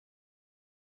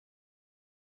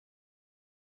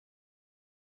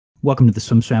Welcome to the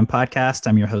Swim Swam podcast.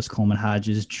 I'm your host, Coleman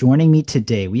Hodges. Joining me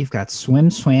today, we've got Swim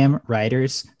Swam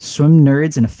writers, swim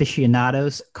nerds and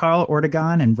aficionados, Carl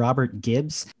Ortegon and Robert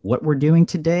Gibbs. What we're doing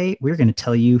today, we're going to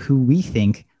tell you who we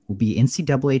think will be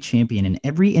NCAA champion in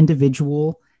every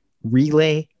individual,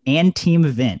 relay, and team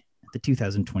event at the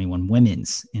 2021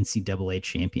 Women's NCAA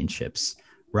Championships.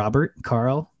 Robert,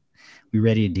 Carl, we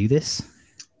ready to do this?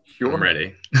 Sure. I'm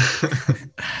ready.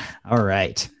 All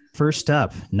right. First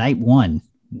up, night one.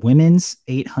 Women's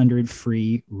 800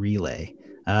 free relay.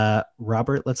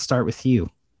 Robert, let's start with you.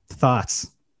 Thoughts?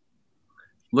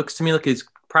 Looks to me like it's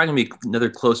probably going to be another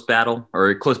close battle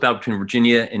or a close battle between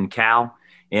Virginia and Cal.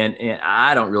 And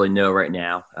I don't really know right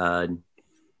now. I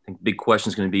think the big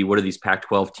question is going to be, what do these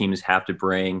Pac-12 teams have to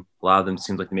bring? A lot of them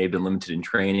seems like they may have been limited in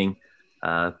training.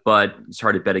 But it's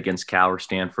hard to bet against Cal or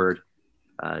Stanford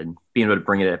being able to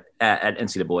bring it at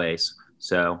NCAAs.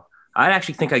 So I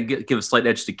actually think I'd give a slight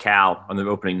edge to Cal on the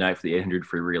opening night for the 800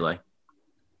 free relay.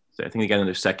 So I think they got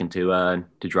another second to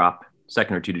drop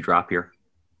here.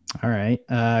 All right.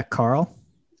 Carl?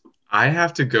 I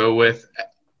have to go with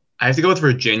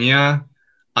Virginia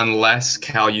unless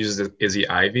Cal uses Izzy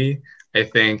Ivy. I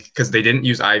think because they didn't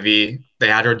use Ivy, they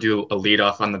had her do a lead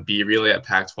off on the B relay at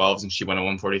Pac-12s and she went a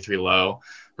 143 low.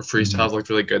 Her freestyles looked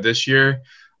really good this year.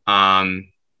 And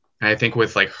I think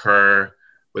with her,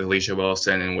 with Alicia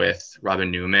Wilson and with Robin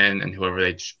Newman and whoever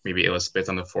maybe Elizabeth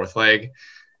on the fourth leg,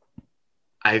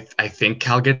 I think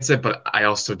Cal gets it, but I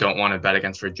also don't want to bet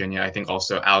against Virginia. I think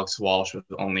also Alex Walsh was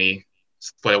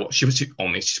split a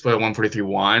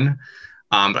 143-1,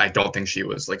 but I don't think she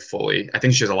was fully. I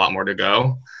think she has a lot more to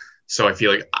go. So I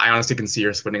feel like I honestly can see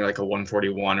her splitting a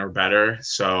 141 or better.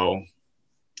 So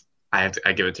I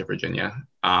give it to Virginia.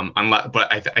 But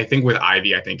I think with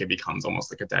Ivy, I think it becomes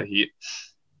almost like a dead heat.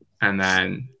 And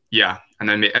then I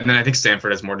think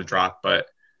Stanford has more to drop, but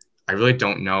I really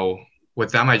don't know.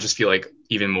 With them, I just feel like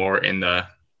even more in the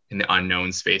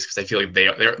unknown space because I feel like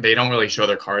they don't really show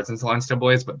their cards until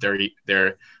NCAAs, but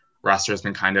their roster has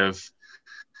been kind of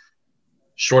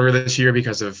shorter this year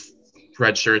because of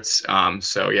red shirts.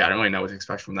 So yeah, I don't really know what to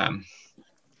expect from them.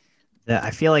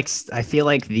 I feel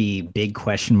like the big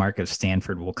question mark of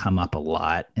Stanford will come up a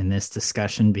lot in this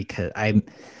discussion because I'm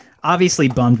obviously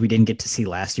bummed we didn't get to see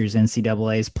last year's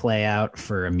NCAAs play out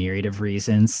for a myriad of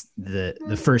reasons.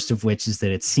 The first of which is that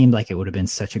it seemed like it would have been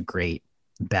such a great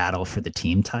battle for the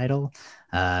team title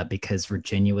because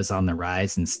Virginia was on the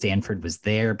rise and Stanford was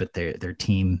there, but their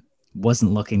team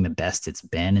wasn't looking the best it's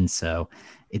been. And so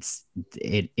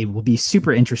it will be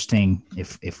super interesting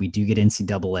if we do get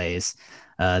NCAAs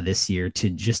this year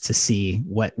to see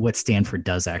what Stanford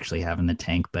does actually have in the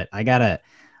tank. But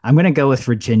I'm going to go with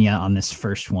Virginia on this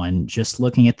first one. Just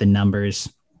looking at the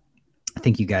numbers, I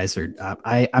think you guys are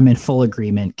I'm in full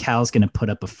agreement. Cal's going to put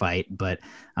up a fight, but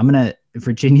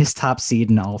Virginia's top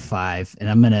seed in all five. And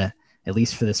I'm going to, at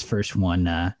least for this first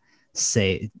one,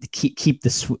 say keep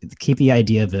the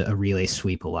idea of a relay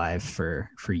sweep alive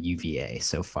for UVA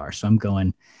so far. So I'm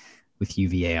going with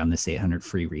UVA on this 800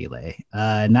 free relay.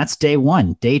 And that's day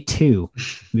one. Day two,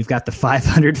 we've got the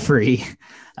 500 free.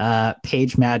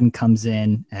 Paige Madden comes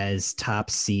in as top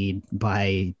seed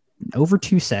by over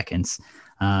 2 seconds.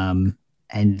 And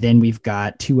then we've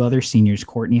got two other seniors,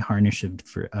 Courtney Harnish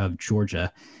of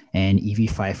Georgia and Evie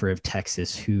Pfeiffer of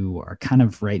Texas, who are kind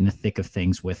of right in the thick of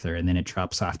things with her. And then it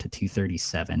drops off to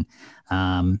 237.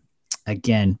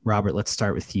 Again, Robert, let's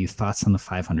start with you. Thoughts on the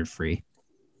 500 free?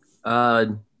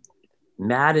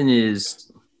 Madden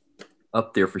is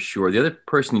up there for sure. The other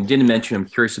person you didn't mention I'm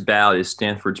curious about is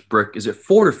Stanford's Brooke. Is it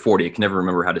 40 or 40? I can never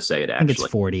remember how to say it, actually. I think it's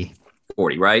 40.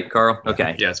 40, right, Carl?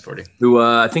 Okay. Yeah, it's 40. Who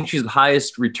I think she's the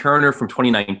highest returner from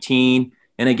 2019.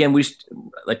 And again,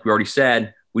 like we already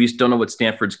said, we just don't know what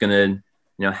Stanford's going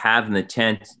to have in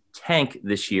the tank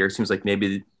this year. It seems like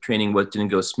maybe the training didn't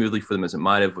go as smoothly for them as it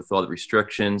might have with all the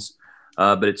restrictions.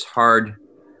 But it's kind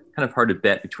of hard to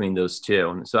bet between those two.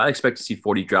 And so I expect to see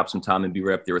 40 drop some time and be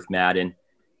right up there with Madden.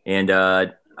 And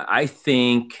I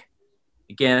think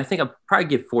I'll probably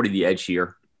give 40 the edge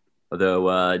here,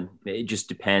 although it just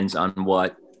depends on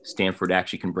what Stanford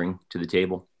actually can bring to the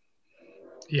table.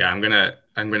 Yeah, I'm gonna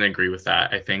agree with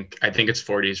that. I think it's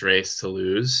 40's race to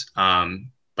lose.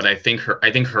 But I think her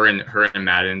and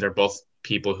Madden, they're both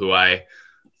people who I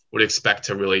would expect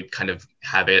to really kind of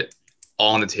have it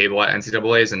all on the table at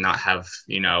NCAAs and not have,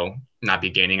 not be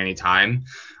gaining any time.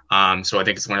 So I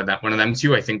think it's one of them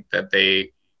too. I think that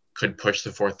they could push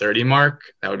the 430 mark.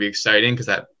 That would be exciting because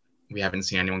we haven't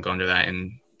seen anyone go under that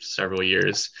in several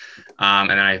years. And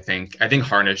then I think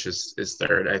Harnish is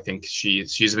third. I think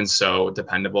she's been so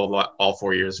dependable all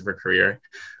 4 years of her career.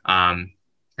 And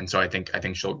so I think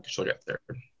she'll get third.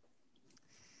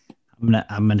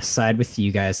 I'm gonna side with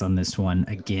you guys on this one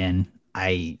again.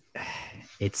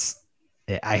 It's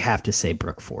I have to say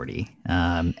Brook 40.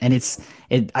 And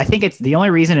I think it's the only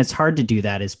reason it's hard to do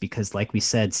that is because, like we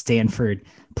said, Stanford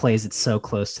plays it so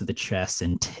close to the chest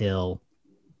until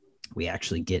we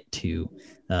actually get to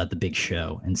the big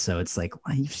show. And so it's like,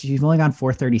 well, you've only gone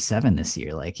 437 this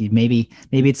year. Like maybe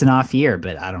it's an off year,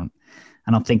 but I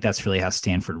don't think that's really how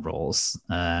Stanford rolls.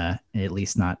 At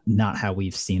least not how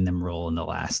we've seen them roll in the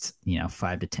last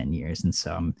 5 to 10 years. And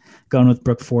so I'm going with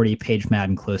Brook 40, Paige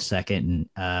Madden close second,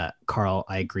 and Carl.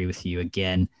 I agree with you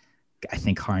again. I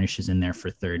think Harnish is in there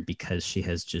for third because she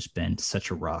has just been such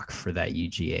a rock for that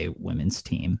UGA women's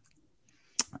team.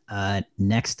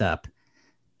 Next up,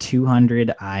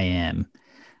 200 IM.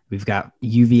 We've got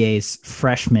UVA's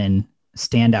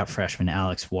standout freshman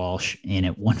Alex Walsh in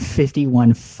at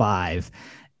 151.5.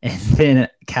 And then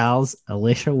Cal's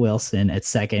Alicia Wilson at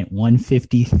second,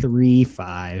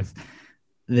 153.5.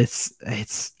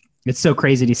 It's so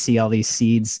crazy to see all these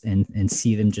seeds and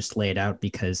see them just laid out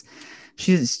because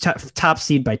she's top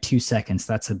seed by 2 seconds.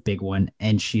 That's a big one.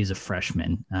 And she's a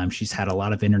freshman. She's had a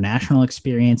lot of international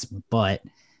experience, but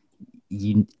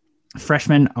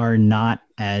freshmen are not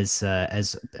as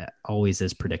always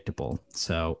as predictable.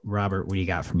 So, Robert, what do you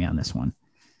got for me on this one?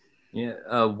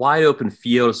 Yeah, wide open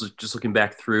field. Just looking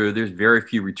back through, there's very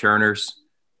few returners.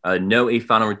 No A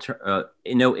final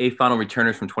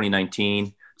returners from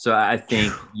 2019. So I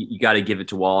think you got to give it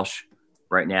to Walsh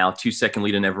right now. 2-second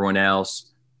lead on everyone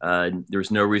else.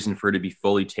 There's no reason for her to be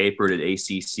fully tapered at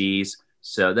ACCs.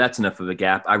 So that's enough of a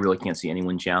gap. I really can't see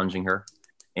anyone challenging her.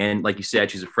 And like you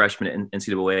said, she's a freshman at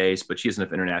NCAAs, but she has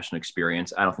enough international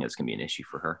experience. I don't think that's going to be an issue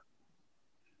for her.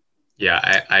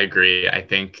 Yeah, I agree. I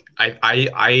think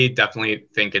I definitely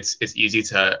think it's easy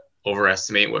to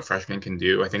overestimate what freshmen can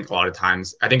do. I think a lot of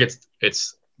times, I think it's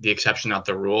the exception, not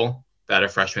the rule, that a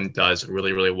freshman does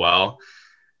really, really well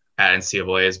at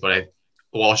NCAAs. But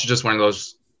Walsh is just one of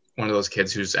those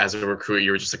kids who's, as a recruit,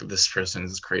 you were just like, this person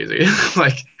is crazy.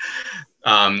 Like,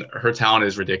 her talent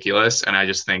is ridiculous, and I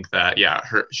just think that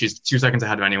she's 2 seconds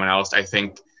ahead of anyone else. I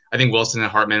think Wilson and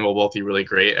Hartman will both be really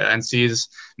great at NCs,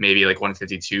 maybe like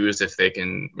 152s if they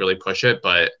can really push it.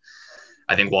 But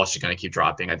I think Walsh is going to keep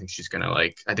dropping. I think she's going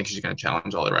to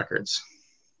challenge all the records.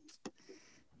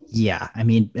 Yeah, I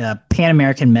mean, Pan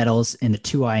American medals in the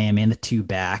 2 IM and the 2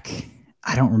 back.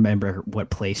 I don't remember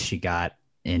what place she got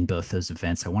in both those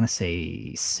events. I want to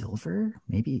say silver,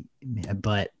 maybe,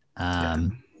 but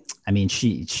I mean,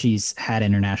 she's had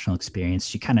international experience.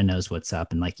 She kind of knows what's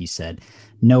up. And like you said,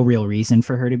 no real reason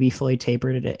for her to be fully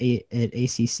tapered at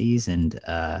ACCs. And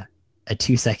a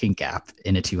 2-second gap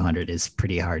in a 200 is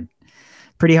pretty hard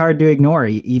to ignore,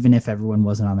 even if everyone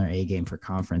wasn't on their A game for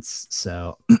conference.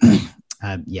 So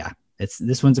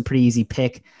this one's a pretty easy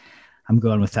pick. I'm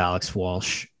going with Alex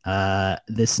Walsh.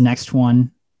 This next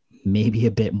one, maybe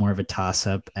a bit more of a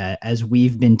toss-up. As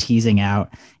we've been teasing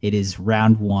out, it is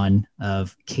round 1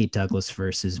 of Kate Douglas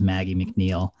versus Maggie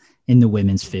McNeil in the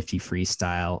women's 50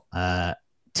 freestyle.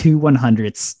 2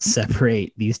 100ths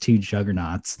separate these two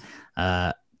juggernauts.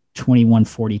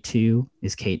 21:42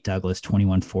 is Kate Douglas.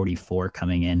 21:44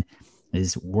 coming in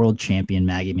is world champion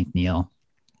Maggie McNeil.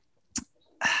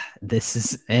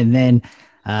 And then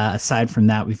aside from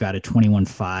that, we've got a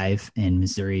 21.5 in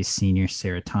Missouri's senior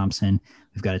Sarah Thompson.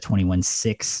 We've got a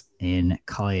 21.6 in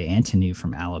Kalia Antonu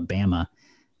from Alabama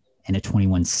and a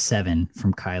 21.7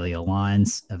 from Kylie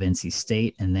Alons of NC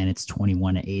State. And then it's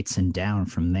 21.8s and down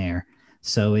from there.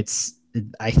 So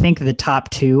I think the top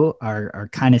 2 are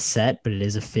kind of set, but it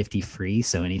is a 50 free.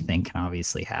 So anything can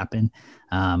obviously happen.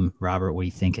 Robert, what are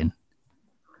you thinking?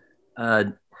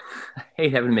 I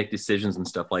hate having to make decisions and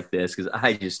stuff like this because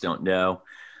I just don't know.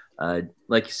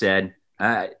 Like you said,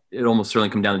 it almost certainly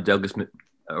come down to Douglas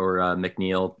or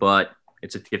McNeil, but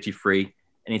it's a 50 free.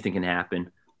 Anything can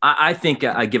happen. I think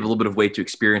I give a little bit of weight to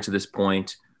experience at this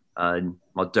point.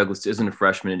 While Douglas isn't a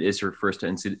freshman, it is her first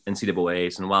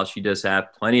NCAAs. And while she does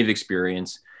have plenty of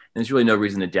experience, and there's really no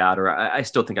reason to doubt her, I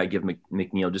still think I give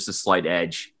McNeil just a slight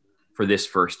edge for this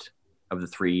first of the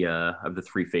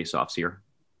three face-offs here.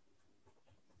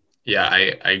 Yeah,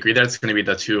 I agree that it's going to be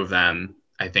the 2 of them.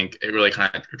 I think it really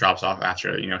kind of drops off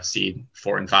after, seed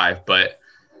 4 and 5. But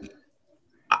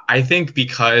I think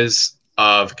because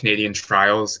of Canadian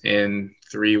trials in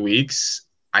 3 weeks,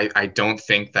 I don't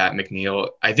think that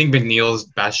I think McNeil's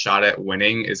best shot at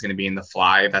winning is going to be in the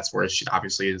fly. That's where she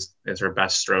obviously is her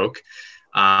best stroke.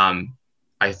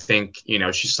 I think,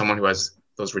 she's someone who has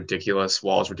those ridiculous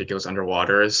walls, ridiculous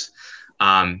underwaters.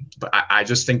 But I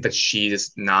just think that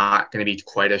she's not going to be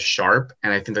quite as sharp,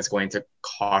 and I think that's going to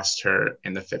cost her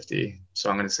in the 50. So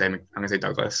I'm going to say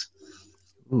Douglas.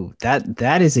 Ooh,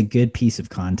 that is a good piece of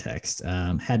context.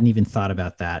 Hadn't even thought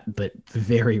about that, but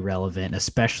very relevant,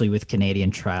 especially with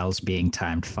Canadian trials being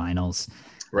timed finals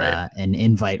Right. and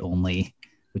invite only,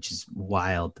 which is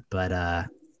wild. But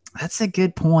that's a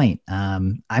good point.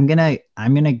 I'm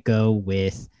gonna go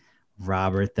with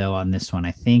Robert though on this one.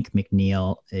 I think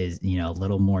McNeil is a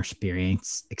little more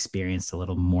experienced, a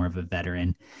little more of a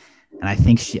veteran, and I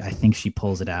think she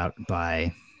pulls it out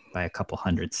by a couple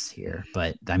hundredths here.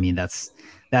 But I mean, that's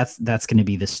going to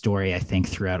be the story I think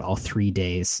throughout all 3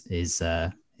 days is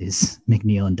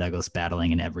McNeil and Douglas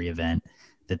battling in every event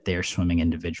that they're swimming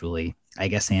individually, I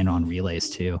guess, and on relays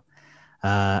too.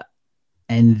 Uh,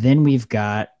 and then we've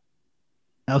got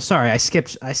oh sorry, I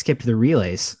skipped the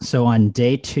relays. So on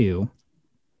day 2,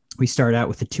 we start out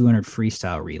with the 200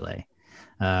 freestyle relay.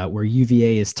 Where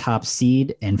UVA is top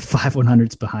seed and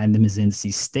 5/100ths behind them is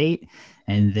NC State.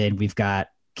 And then we've got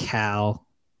Cal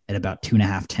at about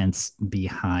 2.5 tenths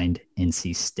behind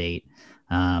NC State.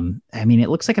 I mean, it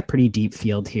looks like a pretty deep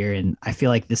field here, and I feel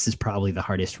like this is probably the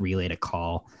hardest relay to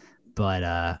call.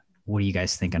 But what are you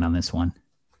guys thinking on this one?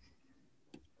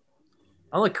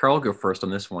 I'll let Carl go first on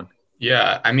this one.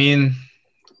 Yeah, I mean,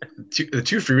 the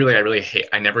two free relay I really hate.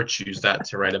 I never choose that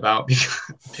to write about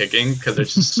picking because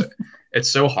it's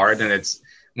so hard, and it's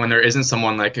when there isn't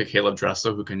someone like a Caleb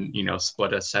Dressel who can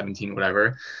split a 17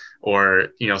 whatever, or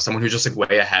someone who's just like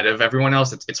way ahead of everyone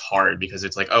else. It's hard because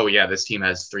it's like, oh yeah, this team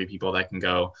has 3 people that can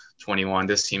go 21.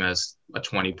 This team has a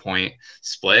 20-point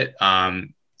split.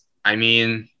 I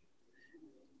mean,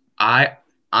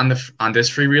 on this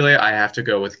free relay I have to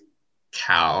go with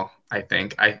Cal. I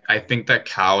think that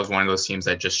Cal is one of those teams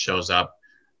that just shows up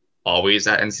always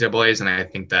at NCAA's, and I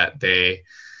think they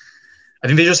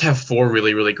just have 4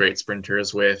 really, really great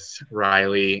sprinters with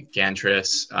Riley,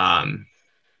 Gantris,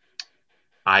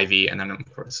 Ivy, and then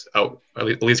of course,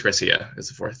 Elise Garcia is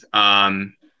the 4th.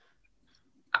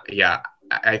 Yeah,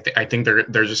 I think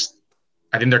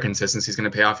I think their consistency is going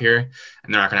to pay off here,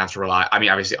 and they're not going to have to rely. I mean,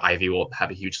 obviously Ivy will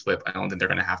have a huge split. I don't think they're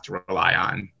going to have to rely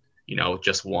on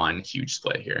just one huge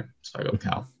split here. So I go with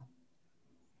Cal.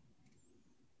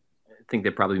 I think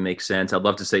that probably makes sense. I'd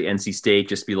love to say NC State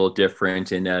just be a little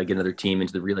different and get another team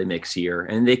into the relay mix here,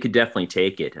 and they could definitely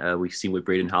take it. We've seen what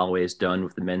Braden Holloway has done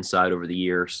with the men's side over the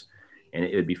years, and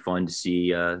it would be fun to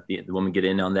see the woman get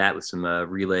in on that with some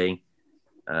relay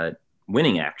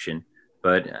winning action.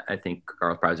 But I think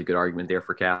Carl probably has a good argument there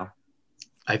for Cal.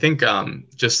 I think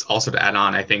just also to add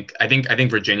on, I think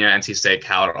Virginia, NC State,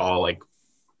 Cal are all like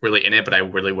really in it, but I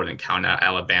really wouldn't count out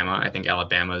Alabama. I think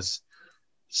Alabama's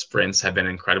sprints have been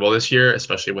incredible this year,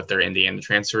 especially with their Indiana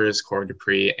transfers, Corey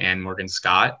Dupree and Morgan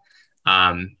Scott.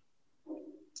 And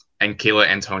Kayla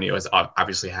Antonio has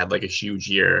obviously had like a huge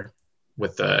year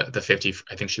with the 50.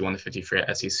 I think she won the 50 free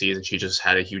at SECs, and she just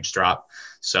had a huge drop.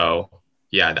 So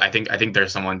yeah, I think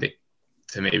there's someone to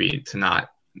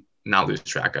not lose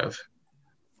track of.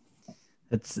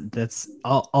 That's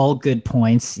all good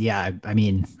points. Yeah, I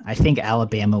mean, I think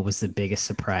Alabama was the biggest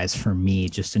surprise for me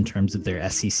just in terms of their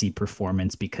SEC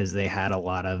performance, because they had a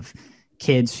lot of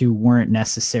kids who weren't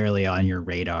necessarily on your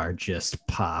radar just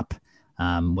pop,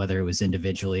 whether it was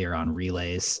individually or on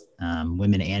relays,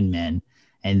 women and men.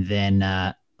 And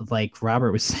then like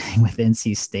Robert was saying with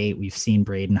NC State, we've seen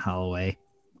Braden Holloway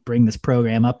bring this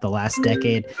program up the last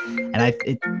decade, and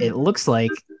it looks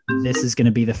like this is going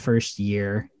to be the first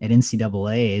year at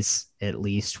NCAA's, at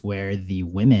least, where the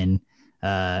women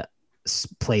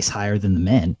place higher than the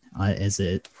men as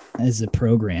a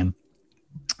program,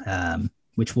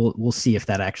 which we'll see if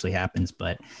that actually happens.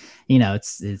 But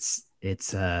it's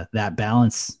that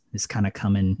balance is kind of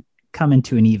coming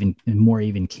to an more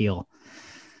even keel.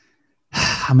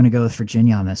 I'm going to go with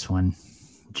Virginia on this one,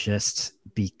 just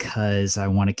because I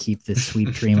want to keep this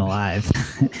sweep dream alive.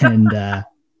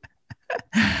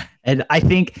 And I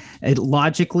think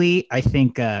logically,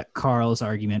 Carl's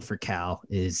argument for Cal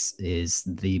is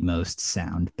the most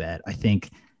sound bet. I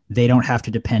think they don't have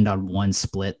to depend on one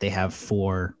split. They have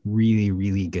 4 really,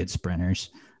 really good sprinters.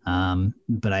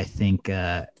 But I think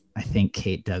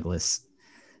Kate Douglas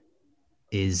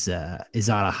is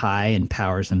on a high and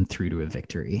powers them through to a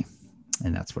victory.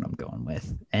 And that's what I'm going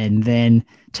with. And then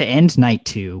to end night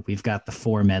 2, we've got the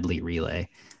 4 medley relay,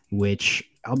 which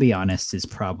I'll be honest is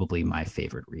probably my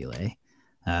favorite relay.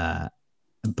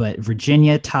 But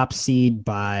Virginia top seed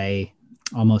by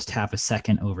almost half a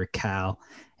second over Cal.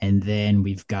 And then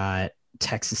we've got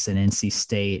Texas and NC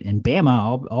State and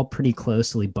Bama all pretty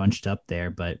closely bunched up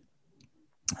there. But,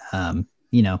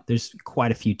 there's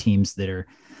quite a few teams that are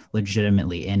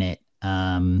legitimately in it.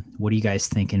 What are you guys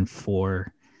thinking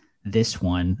for this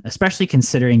one, especially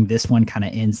considering this one kind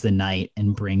of ends the night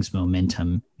and brings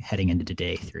momentum heading into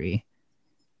day 3?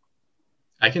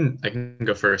 I can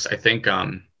go first. I think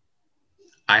I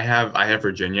have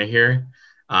Virginia here.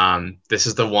 This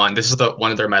is the one. This is the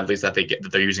one of their medleys that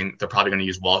they're using. They're probably going to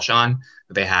use Walsh on.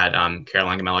 They had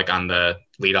Caroline Gamelik on the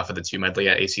lead off of the 2 medley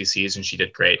at ACCs, and she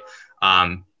did great.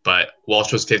 But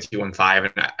Walsh was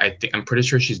 51.5, and I'm pretty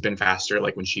sure she's been faster,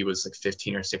 like when she was like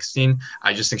 15 or 16.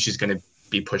 I just think she's going to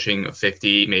be pushing a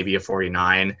 50, maybe a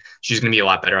 49. She's going to be a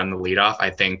lot better on the lead off.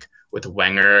 I think with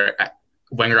Wenger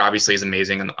obviously is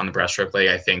amazing on the breaststroke leg.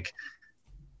 I think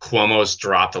Cuomo's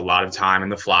dropped a lot of time in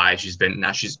the fly. She's been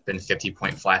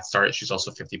 50-point flat start. She's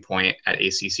also 50-point at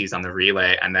ACCs on the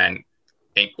relay. And then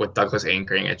with Douglas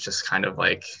anchoring, it's just kind of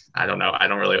like, I don't know.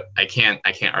 I can't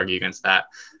argue against that.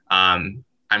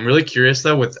 I'm really curious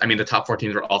though the top 4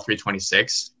 teams were all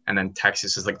 326, and then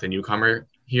Texas is like the newcomer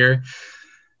here.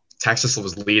 Texas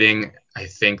was leading. I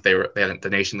think they had the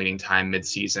nation leading time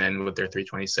midseason with their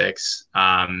 326.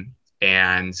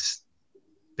 And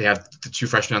they have the 2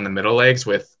 freshmen on the middle legs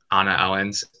with Anna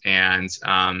Ellens and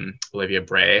Olivia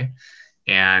Bray.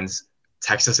 And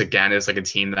Texas, again, is like a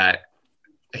team that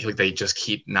I feel like they just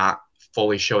keep not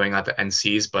fully showing up at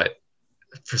NCs, but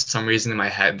for some reason in my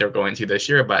head, they're going to this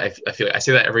year. But I feel like I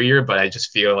say that every year, but I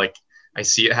just feel like I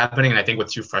see it happening. And I think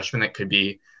with 2 freshmen, that could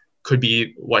be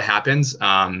what happens. So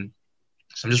I'm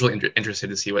just really interested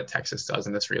to see what Texas does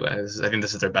in this relay. I think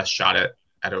this is their best shot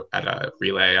at a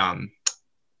relay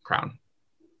crown.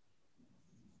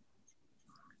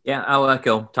 Yeah, I'll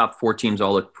echo. Top 4 teams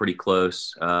all look pretty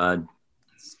close.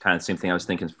 It's kind of the same thing I was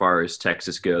thinking as far as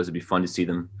Texas goes. It'd be fun to see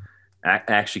them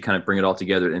actually kind of bring it all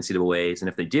together at NCAAs. And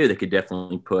if they do, they could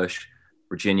definitely push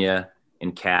Virginia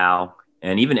and Cal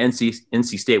and even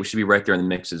NC State, which should be right there in the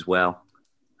mix as well.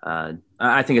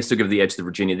 I think I still give the edge to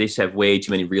Virginia. They just have way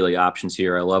too many relay options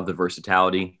here. I love the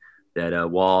versatility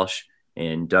that Walsh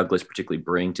and Douglas particularly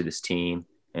bring to this team.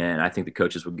 And I think the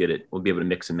coaches will get it. We'll be able to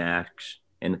mix and match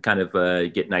and kind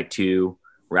of get night 2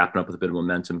 wrapping up with a bit of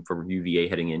momentum for UVA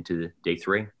heading into day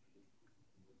 3.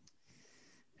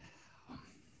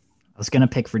 I was going to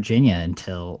pick Virginia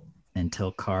until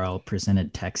Carl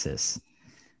presented Texas.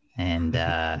 And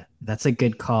that's a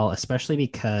good call, especially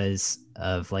because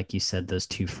of, like you said, those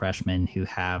 2 freshmen who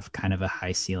have kind of a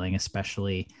high ceiling,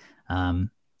 especially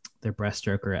their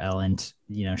breaststroker, Ellen.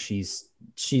 You know, she's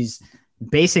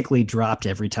basically dropped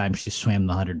every time she swam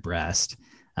the 100 breast,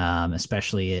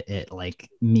 especially it like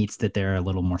meets that they're a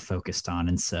little more focused on.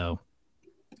 And so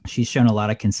she's shown a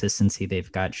lot of consistency.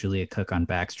 They've got Julia Cook on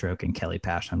backstroke and Kelly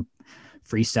Pash on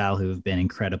freestyle, who have been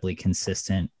incredibly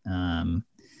consistent.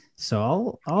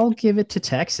 So I'll give it to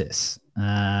Texas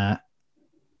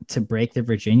to break the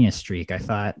Virginia streak. I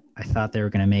thought they were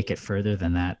going to make it further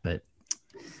than that, but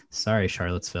sorry,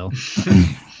 Charlottesville.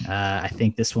 I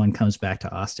think this one comes back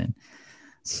to Austin.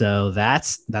 So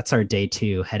that's our day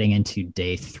 2, heading into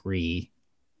day 3,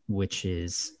 which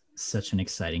is such an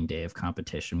exciting day of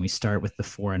competition. We start with the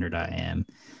 400 IM.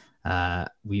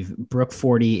 Brooke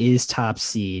 40 is top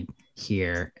seed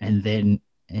here, and then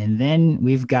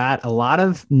we've got a lot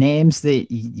of names that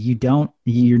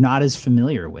you're not as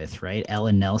familiar with, right?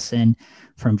 Ellen Nelson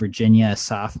from Virginia, a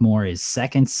sophomore, is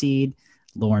 2nd seed.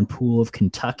 Lauren Poole of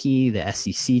Kentucky, the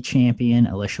SEC champion.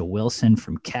 Alicia Wilson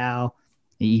from Cal.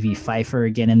 Evie Pfeiffer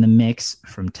again in the mix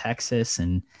from Texas.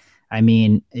 And I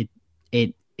mean,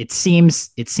 it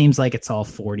seems like it's all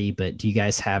 40, but do you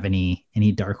guys have any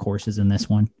dark horses in this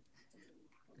one?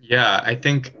 Yeah, I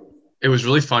think it was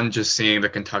really fun just seeing the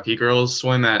Kentucky girls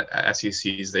swim at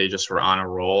SECs. They just were on a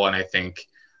roll. And I think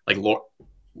like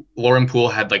Lauren Poole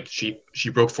had like, she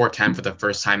broke 410 for the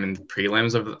first time in the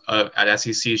prelims at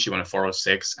SEC. She went a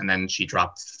 406, and then she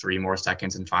dropped 3 more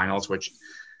seconds in finals, which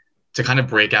to kind of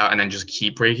break out and then just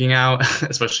keep breaking out,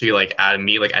 especially like at a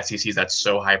meet like SECs, that's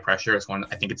so high pressure.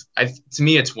 To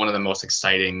me, it's one of the most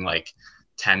exciting, like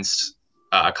tense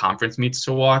conference meets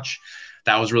to watch.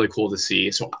 That was really cool to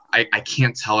see. So I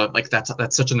can't tell it, like that's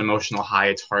such an emotional high.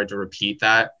 It's hard to repeat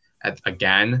that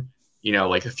again,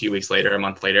 like a few weeks later, a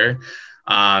month later.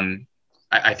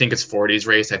 I think it's 40s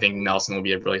race. I think Nelson will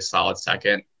be a really solid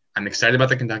second. I'm excited about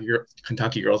the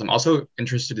Kentucky girls. I'm also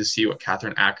interested to see what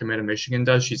Catherine Ackerman of Michigan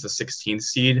does. She's the 16th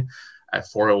seed at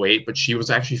 408, but she was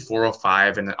actually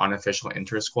 405 in the unofficial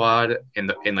inter-squad in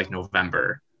like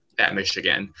November at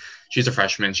Michigan. She's a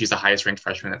freshman. She's the highest ranked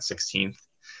freshman at 16th.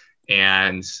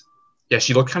 And yeah,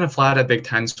 she looked kind of flat at Big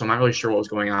Ten, so I'm not really sure what was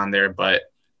going on there. But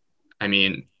I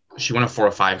mean, she went a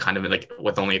 405 kind of like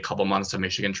with only a couple months of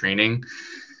Michigan training.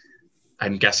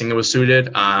 I'm guessing it was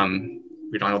suited.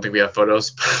 I don't think we have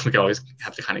photos. We can always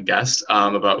have to kind of guess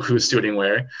about who's shooting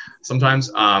where sometimes.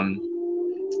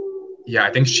 Yeah,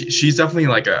 I think she's definitely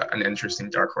like an interesting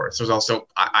dark horse. There's also,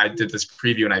 I did this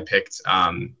preview and I picked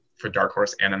for dark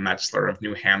horse Anna Metzler of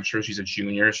New Hampshire. She's a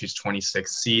junior. She's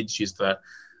 26 seed. She's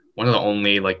one of the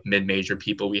only like mid-major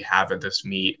people we have at this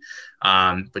meet.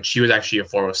 But she was actually a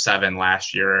 407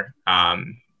 last year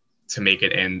to make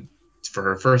it in for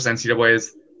her first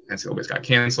NCAAs. NCAAs got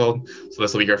canceled, so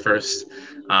this will be her first.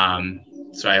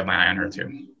 So I have my eye on her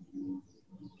too.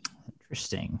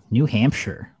 Interesting. New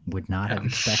Hampshire, would not have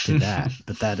expected that,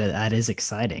 but that is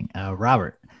exciting.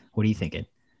 Robert, what are you thinking?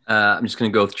 I'm just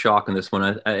going to go with chalk on this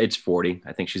one. It's 40.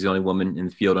 I think she's the only woman in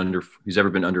the field who's ever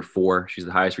been under 4. She's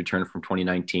the highest returner from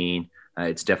 2019.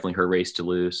 It's definitely her race to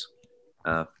lose,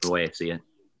 the way I see it.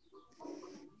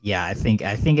 Yeah, I think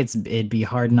it'd be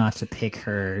hard not to pick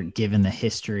her given the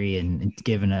history and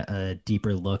given a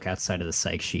deeper look outside of the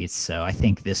psych sheets. So I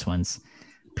think this one's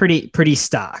pretty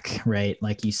stock, right?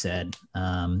 Like you said.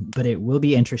 But it will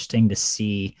be interesting to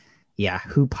see,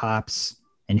 who pops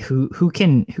and who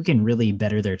can really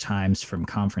better their times from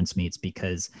conference meets,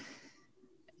 because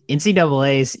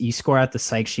NCAAs, you score out the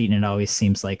psych sheet and it always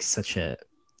seems like such a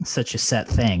set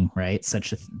thing, right?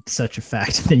 Such a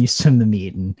fact. Then you swim the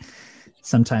meet and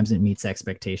sometimes it meets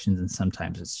expectations and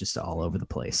sometimes it's just all over the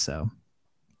place. So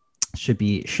should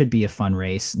be a fun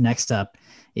race. Next up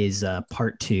is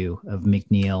part 2 of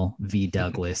McNeil v.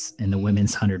 Douglas in the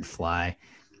women's 100 fly.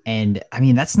 And I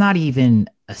mean, that's not even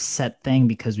a set thing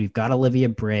because we've got Olivia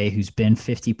Bray, who's been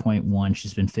 50.1.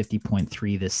 She's been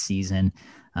 50.3 this season.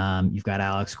 You've got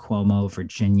Alex Cuomo,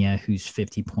 Virginia, who's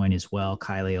 50 point as well.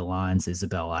 Kylie Alons,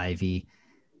 Isabel Ivy.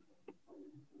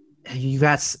 You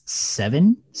got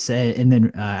 7, and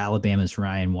then Alabama's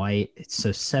Ryan White.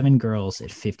 So 7 girls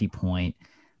at 50 point.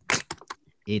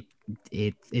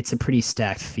 It's a pretty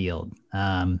stacked field.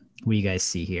 What do you guys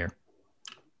see here?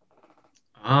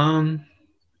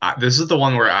 This is the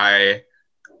one where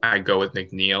I go with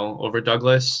McNeil over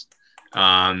Douglas.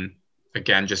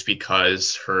 Again, just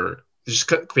because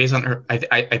based on her,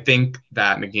 I think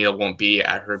that McNeil won't be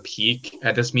at her peak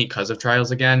at this meet because of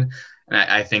trials again. And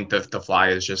I think the fly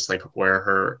is just like where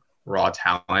her raw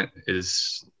talent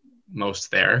is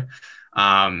most there.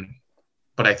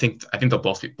 But I think they'll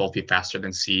both be faster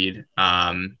than seed.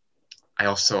 I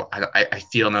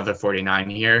feel another 49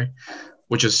 here,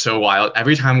 which is so wild.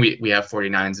 Every time we have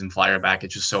 49s in flyer back,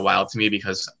 it's just so wild to me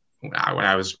because when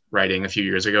I was writing a few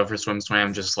years ago for Swim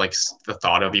Swam, just like the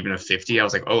thought of even a 50, I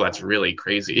was like, oh, that's really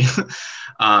crazy.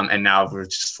 And now we're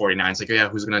just 49s. Like, yeah,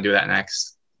 who's going to do that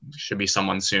next? Should be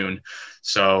someone soon.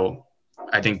 So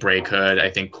I think Bray could. I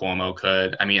think Cuomo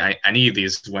could. I mean, any of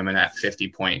these women at 50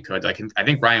 point could. I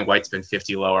think Brian White's been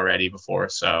 50 low already before,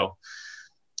 so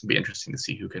it'll be interesting to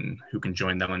see who can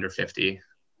join them under 50.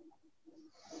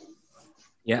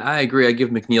 Yeah, I agree. I give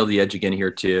McNeil the edge again here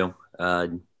too.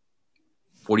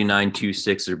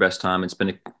 49.26 is her best time. It's been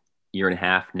a year and a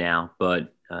half now,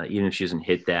 but even if she doesn't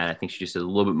hit that, I think she just has a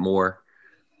little bit more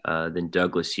than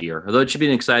Douglas here. Although it should be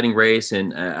an exciting race,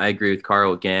 and I agree with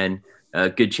Carl again. A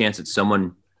good chance that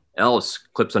someone else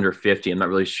clips under 50. I'm not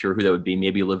really sure who that would be.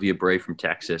 Maybe Olivia Bray from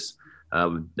Texas.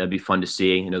 That'd be fun to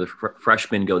see. The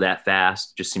freshmen go that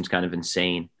fast. Just seems kind of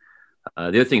insane. The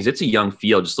other thing is it's a young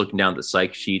field. Just looking down at the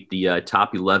psych sheet, the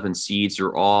top 11 seeds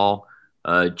are all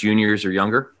juniors or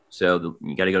younger. So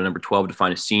you got to go to number 12 to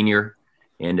find a senior,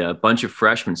 and a bunch of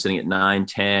freshmen sitting at 9,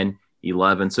 10,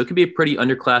 11. So it could be a pretty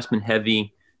underclassmen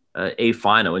heavy A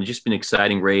final, and just been an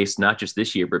exciting race, not just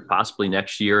this year, but possibly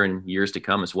next year and years to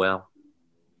come as well.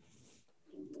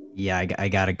 Yeah, I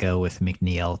got to go with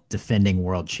McNeil, defending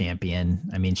world champion.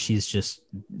 I mean, she's just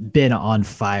been on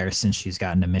fire since she's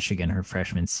gotten to Michigan her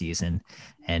freshman season,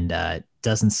 and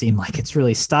doesn't seem like it's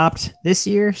really stopped this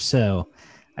year. So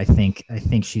I think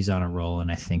she's on a roll,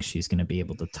 and I think she's going to be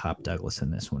able to top Douglas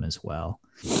in this one as well.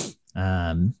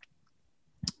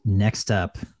 Next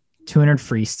up, 200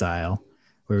 freestyle,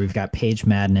 where we've got Paige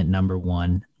Madden at number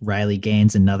 1. Riley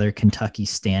Gaines, another Kentucky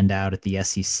standout at the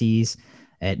SECs,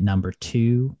 at number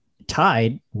 2,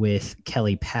 tied with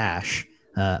Kelly Pash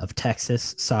of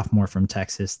Texas, sophomore from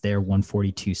Texas. They're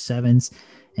 142.7s.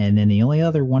 And then the only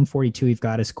other 142 we've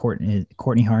got is Courtney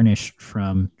Harnish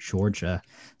from Georgia.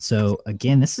 So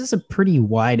again, this is a pretty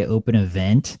wide open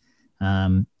event.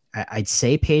 I'd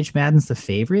say Paige Madden's the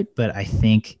favorite, but I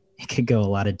think it could go a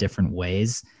lot of different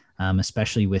ways,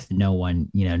 especially with no one,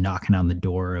 knocking on the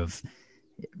door of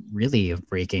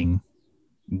breaking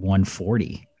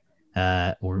 140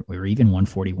 or even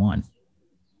 141.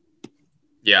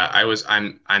 Yeah,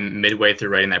 I'm midway through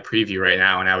writing that preview right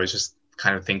now, and I was just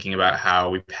kind of thinking about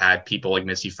how we've had people like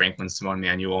Missy Franklin, Simone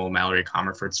Manuel, Mallory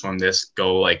Comerford swim this,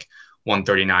 go like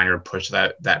 139 or push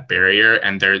that barrier,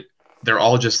 and they're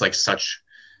all just like such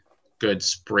good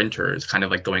sprinters, kind of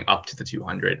like going up to the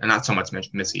 200, and not so much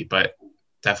Missy, but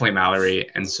definitely Mallory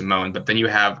and Simone. But then you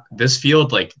have this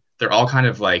field, like they're all kind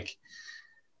of like,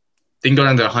 they can go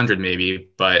down to 100 maybe,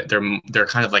 but they're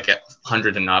kind of like at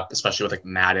 100 and up, especially with like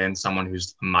Madden, someone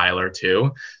who's a miler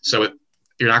too. So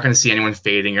you're not going to see anyone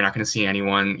fading. You're not going to see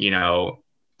anyone,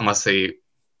 unless they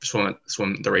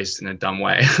swim the race in a dumb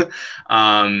way.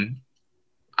 I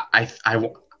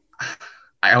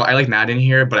like Madden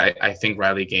here, but I think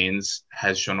Riley Gaines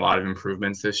has shown a lot of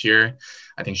improvements this year.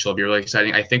 I think she'll be really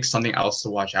exciting. I think something else to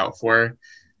watch out for,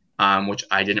 which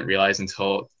I didn't realize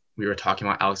until we were talking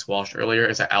about Alex Walsh earlier,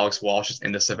 is that Alex Walsh is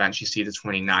in this event. She seeded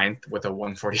 29th with a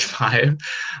 145.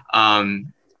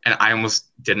 And I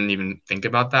almost didn't even think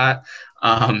about that.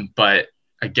 But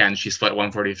again, she split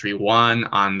 143-1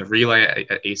 on the relay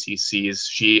at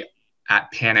ACCs.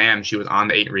 At Pan Am, she was on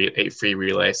the eight free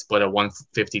relay, split a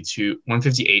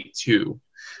 158-2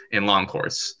 in long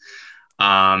course.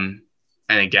 And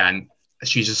again,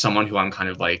 she's just someone who I'm kind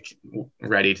of like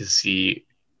ready to see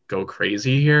go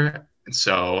crazy here. And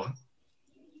so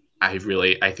I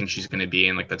think she's going to be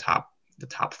in like the top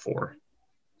 4.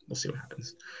 We'll see what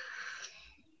happens.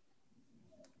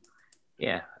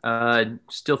 Yeah, I'm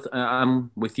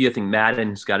with you. I think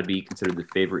Madden's got to be considered the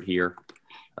favorite here.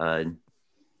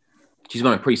 She's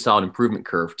on a pretty solid improvement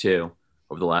curve too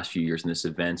over the last few years in this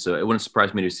event. So it wouldn't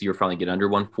surprise me to see her finally get under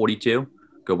 142,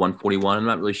 go 141. I'm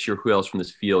not really sure who else from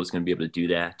this field is going to be able to do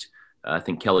that. I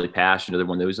think Kelly Pash, another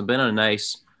one that has been on a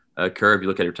nice curve. You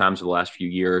look at her times over the last few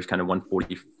years, kind of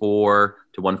 144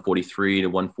 to 143 to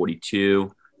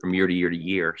 142 from year to year to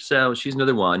year. So she's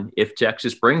another one. If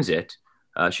Texas brings it,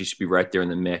 she should be right there in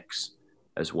the mix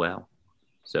as well.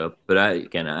 So, but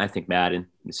I think Madden,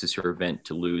 this is her event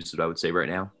to lose, is what I would say right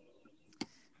now.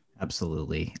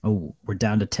 Absolutely. Oh, we're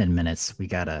down to 10 minutes.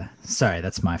 Sorry,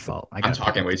 that's my fault. I'm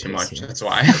talking way too much. Here. That's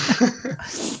why.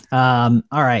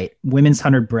 All right. Women's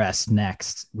 100 breast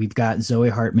next. We've got Zoe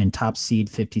Hartman, top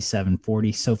seed,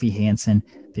 57.40. Sophie Hansen,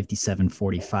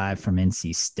 57.45 from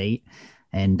NC State.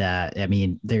 And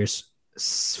there's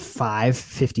 5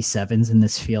 57s in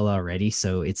this field already.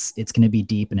 So it's going to be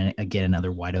deep, and again,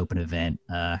 another wide open event.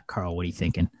 Carl, what are you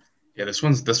thinking? Yeah, this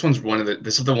is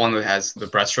the one that has the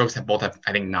breaststrokes that both have,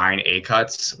 I think, 9 A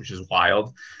cuts, which is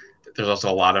wild. There's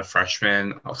also a lot of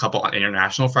freshmen, a couple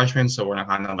international freshmen, so we're not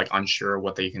kind of like unsure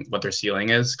what their ceiling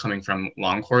is coming from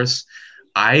long course.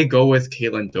 I go with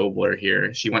Caitlin Dobler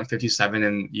here. She went 57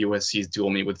 in USC's dual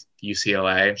meet with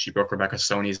UCLA. She broke Rebecca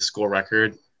Stoney's school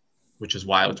record, which is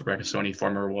wild. Rebecca Stoney,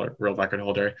 former world record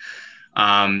holder.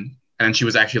 And then she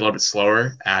was actually a little bit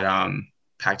slower at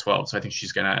Pac-12, so I think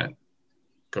she's gonna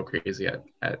go crazy at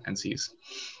NCs.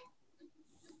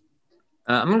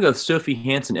 I'm going to go with Sophie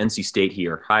Hansen, NC State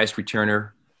here. Highest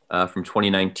returner from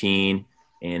 2019.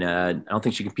 And I don't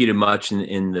think she competed much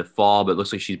in the fall, but it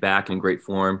looks like she's back in great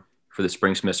form for the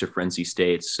spring semester for NC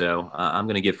State. So I'm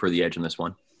going to give her the edge on this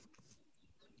one.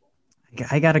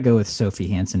 I got to go with Sophie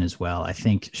Hansen as well. I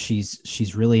think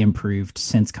she's really improved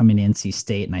since coming to NC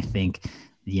State. And I think,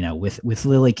 with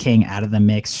Lily King out of the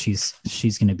mix,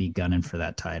 she's going to be gunning for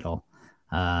that title.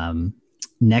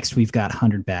 Next, we've got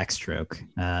 100 backstroke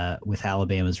with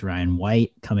Alabama's Ryan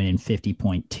White coming in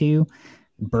 50.2.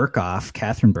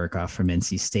 Catherine Burkhoff from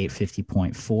NC State,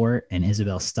 50.4. And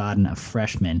Isabel Stodden, a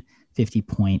freshman,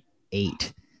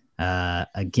 50.8.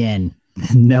 Again,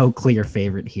 no clear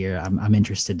favorite here. I'm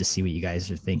interested to see what you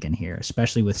guys are thinking here,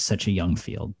 especially with such a young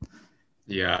field.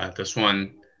 Yeah, this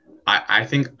one, I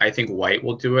think White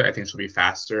will do it. I think she'll be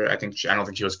faster. I don't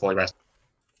think she was fully rested.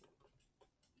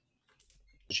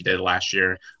 She did last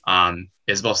year.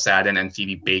 Isabel Stodden and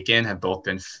Phoebe Bacon have both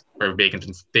been,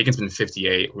 Bacon's been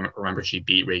 58. Remember, she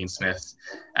beat Reagan Smith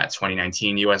at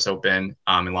 2019 U.S. Open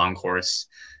in long course.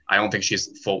 I don't think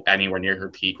she's anywhere near her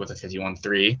peak with a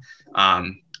 51.3.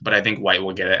 But I think White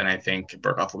will get it, and I think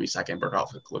Burkhoff will be second.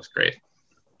 Burkhoff looks great.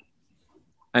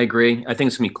 I agree. I think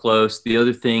it's going to be close. The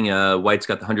other thing, White's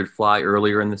got the 100 fly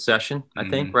earlier in the session, I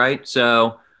think, right?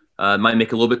 So it might make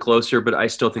it a little bit closer, but I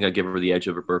still think I'd give her the edge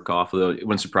over Burkhoff, although it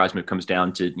wouldn't surprise me if it comes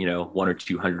down to, 1 or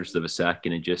 2 hundredths of a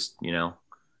second and just,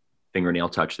 fingernail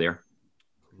touch there.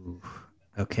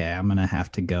 Okay, I'm going to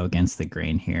have to go against the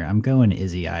grain here. I'm going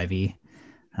Izzy Ivy.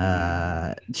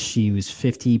 She was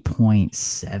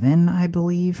 50.7, I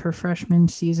believe, her freshman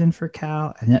season for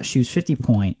Cal. And she was 50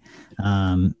 point,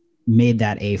 made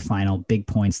that A final, big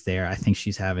points there. I think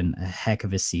she's having a heck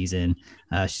of a season.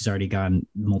 She's already gone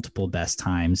multiple best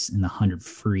times in the 100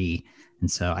 free.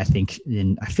 And so I think,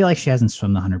 and I feel like she hasn't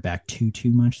swum the 100 back too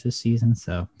much this season.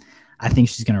 So I think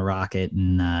she's going to rock it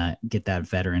and get that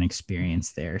veteran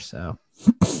experience there. So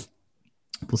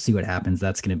we'll see what happens.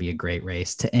 That's going to be a great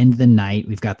race. To end the night,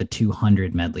 we've got the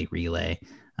 200 medley relay,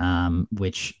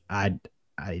 which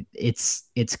it's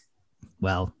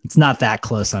not that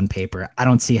close on paper. I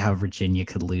don't see how Virginia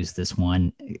could lose this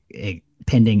one,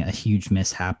 pending a huge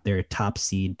mishap. They're top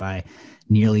seed by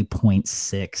nearly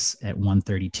 0.6 at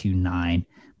 132.9.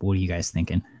 But what are you guys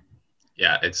thinking?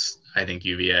 Yeah, I think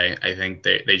UVA. I think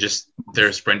they just,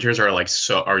 their sprinters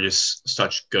are just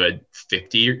such good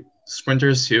 50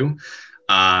 sprinters too.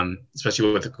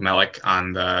 Especially with Kumelik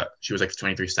she was like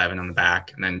 23.7 on the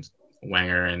back, and then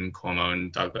Wenger and Cuomo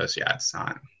and Douglas. Yeah, it's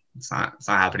not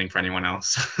happening for anyone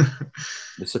else.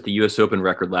 They set the U.S. Open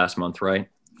record last month, right?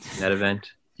 That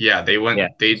event. Yeah, they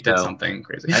did something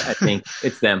crazy. I think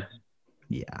it's them.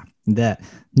 Yeah,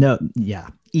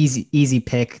 easy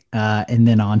pick. And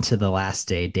then on to the last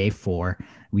day 4.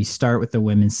 We start with the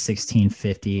women's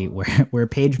 1650, where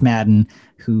Paige Madden,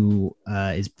 who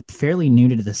is fairly new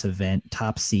to this event,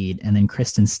 top seed, and then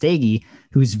Kristen Stege,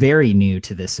 who's very new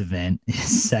to this event,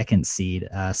 is second seed,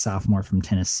 sophomore from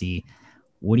Tennessee.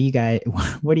 What do you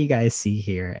guys see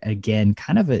here? Again,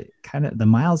 kind of the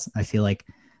miles, I feel like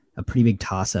a pretty big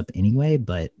toss up anyway,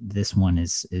 but this one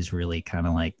is really kind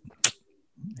of like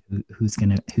who's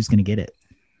gonna get it.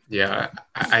 Yeah,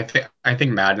 I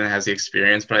think Madden has the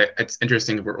experience, but it's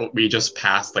interesting. We just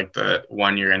passed like the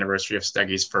 1-year anniversary of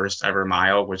Stege's first ever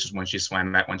mile, which is when she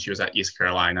swam when she was at East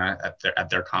Carolina at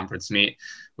their conference meet,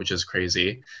 which is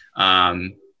crazy.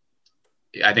 I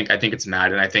think it's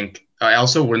Madden. I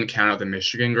also wouldn't count out the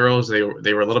Michigan girls. They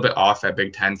were a little bit off at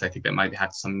Big Ten. I think that might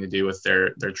have something to do with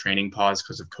their training pause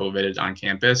because of COVID on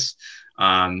campus.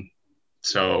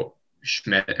 So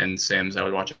Schmidt and Sims, I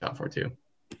would watch out for too.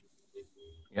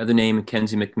 The other name,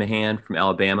 Mackenzie McMahon from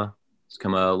Alabama, has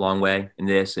come a long way in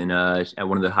this, and at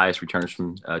one of the highest returners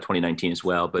from 2019 as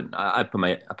well. But I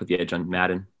put the edge on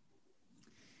Madden.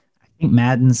 I think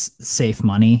Madden's safe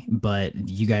money, but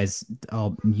you guys,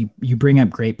 you bring up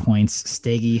great points.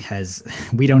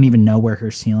 Stege we don't even know where her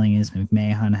ceiling is.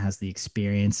 McMahon has the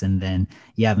experience, and then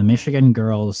the Michigan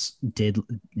girls did.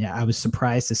 Yeah, I was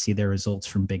surprised to see their results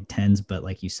from Big Tens, but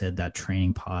like you said, that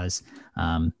training pause,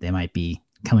 they might be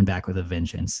coming back with a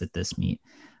vengeance at this meet.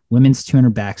 Women's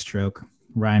 200 backstroke,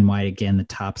 Ryan White again the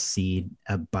top seed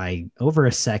by over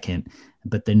a second,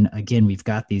 but then again we've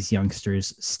got these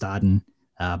youngsters Stodden,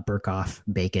 Burkhoff,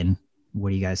 Bacon. What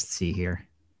do you guys see here?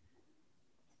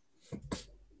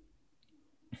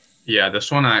 Yeah,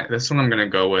 this one I'm gonna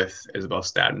go with Isabel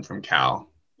Stadden from Cal.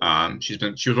 She was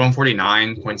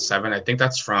 149.7. I think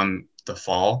that's from the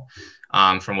fall,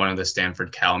 from one of the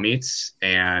Stanford Cal meets,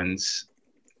 and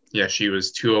yeah, she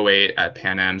was 208 at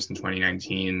Pan Am's in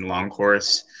 2019 long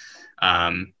course.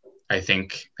 I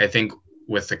think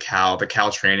with the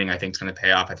Cal training, I think it's going to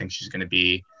pay off. I think she's going to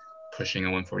be pushing a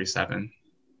 147.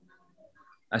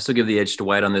 I still give the edge to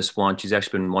White on this one. She's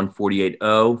actually been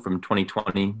 148.0 from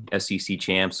 2020 SEC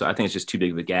champ. So I think it's just too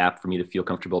big of a gap for me to feel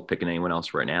comfortable picking anyone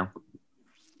else right now.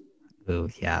 Oh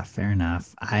yeah, fair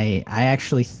enough. I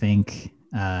actually think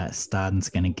Stodden's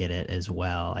going to get it as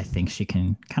well. I think she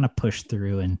can kind of push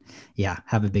through and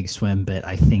have a big swim, but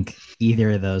I think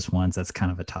either of those ones, that's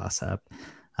kind of a toss up.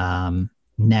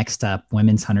 Next up,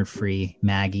 women's 100 free,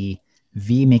 Maggie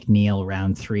V. McNeil,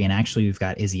 round 3. And actually we've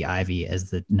got Izzy Ivy as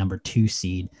the number 2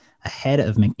 seed ahead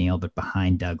of McNeil, but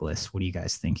behind Douglas. What do you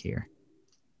guys think here?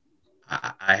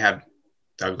 I have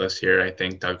Douglas here. I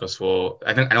think Douglas will,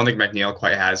 I don't think McNeil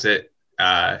quite has it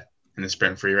in the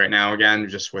sprint free right now, again,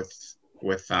 just with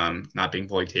not being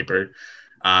fully tapered.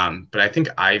 But I think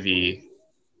Ivy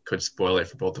could spoil it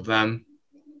for both of them.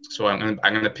 So I'm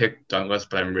gonna pick Douglas,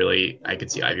 but I could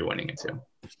see Ivy winning it too.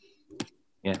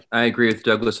 Yeah, I agree with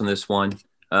Douglas on this one.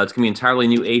 It's gonna be entirely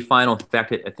new A final. In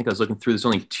fact, I think I was looking through. There's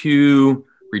only 2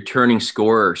 returning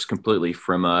scorers completely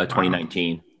from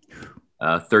 2019.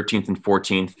 13th and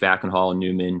 14th, Falkenhall and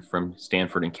Newman from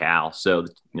Stanford and Cal. So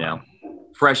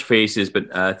fresh faces,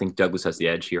 but I think Douglas has the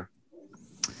edge here.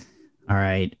 All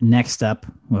right. Next up,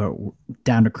 we're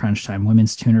down to crunch time.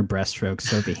 Women's 200 breaststroke.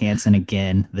 Sophie Hansen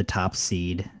again, the top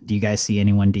seed. Do you guys see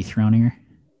anyone dethroning her?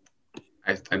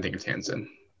 I think it's Hansen.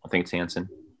 I think it's Hansen.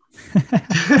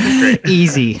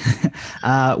 Easy.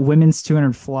 Women's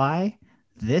 200 fly.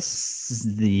 This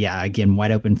is again,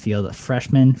 wide open field. A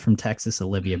freshman from Texas,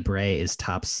 Olivia Bray, is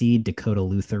top seed. Dakota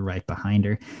Luther right behind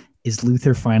her. Is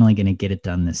Luther finally going to get it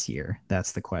done this year?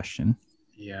 That's the question.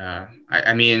 Yeah.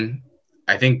 I mean,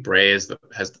 I think Bray is one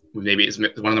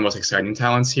of the most exciting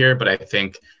talents here, but I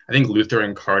think Luther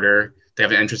and Carter They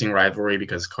have an interesting rivalry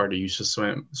because Carter used to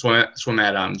swim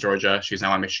at Georgia. She's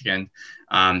now at Michigan.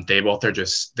 They both are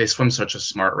they swim such a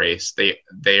smart race.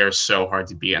 They are so hard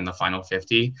to beat in the final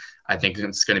 50. I think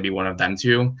it's going to be one of them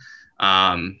two.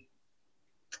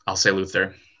 I'll say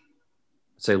Luther.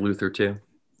 Say Luther too.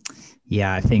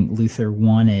 Yeah, I think Luther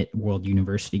won at World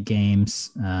University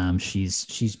Games.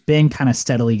 She's been kind of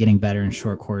steadily getting better in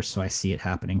short course, so I see it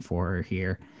happening for her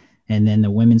here. And then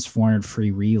the women's 400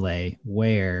 free relay,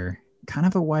 where kind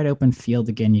of a wide open field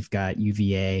again. You've got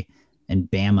UVA and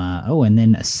Bama. Oh, and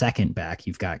then a second back,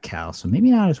 you've got Cal. So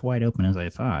maybe not as wide open as I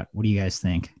thought. What do you guys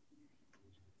think?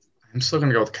 I'm still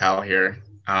gonna go with Cal here.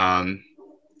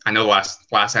 I know last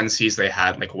NCs they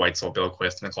had like Weitzel,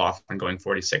 Billquist, McLaughlin going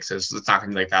 46s. So it's not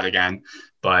going to be like that again.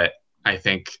 But I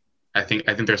think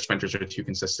their sprinters are too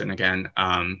consistent again.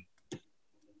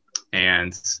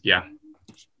 And yeah,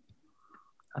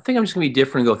 I think I'm just going to be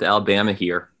different and go with Alabama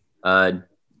here. Part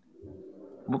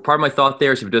of my thought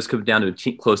there is if it does come down to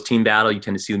a close team battle, you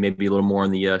tend to see maybe a little more in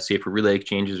the safer relay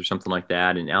exchanges or something like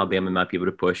that. And Alabama might be able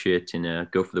to push it and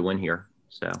go for the win here.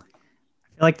 So.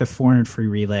 I feel like the 400 free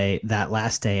relay, that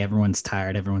last day, everyone's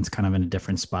tired. Everyone's kind of in a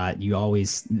different spot.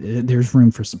 There's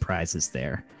room for surprises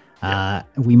there. Yeah.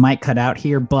 We might cut out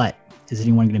here, but is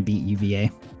anyone going to beat UVA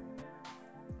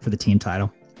for the team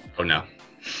title? Oh, no.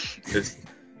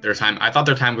 Their time. I thought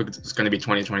their time was going to be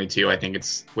 2022. I think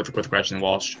it's with Gretchen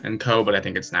Walsh and co, but I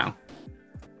think it's now.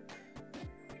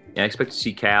 Yeah, I expect to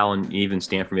see Cal and even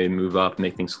Stanford maybe move up and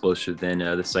make things closer than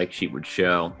the psych sheet would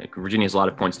show. Virginia has a lot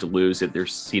of points to lose if they're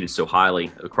seeded so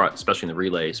highly, especially in the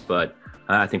relays, but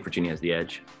I think Virginia has the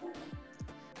edge.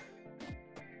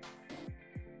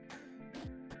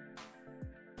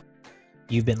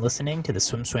 You've been listening to the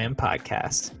Swim Swam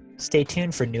podcast. Stay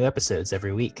tuned for new episodes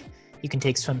every week. You can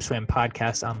take Swim Swam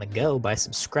podcast on the go by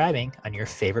subscribing on your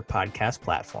favorite podcast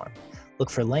platform. Look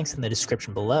for links in the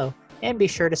description below. And be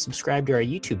sure to subscribe to our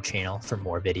YouTube channel for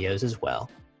more videos as well.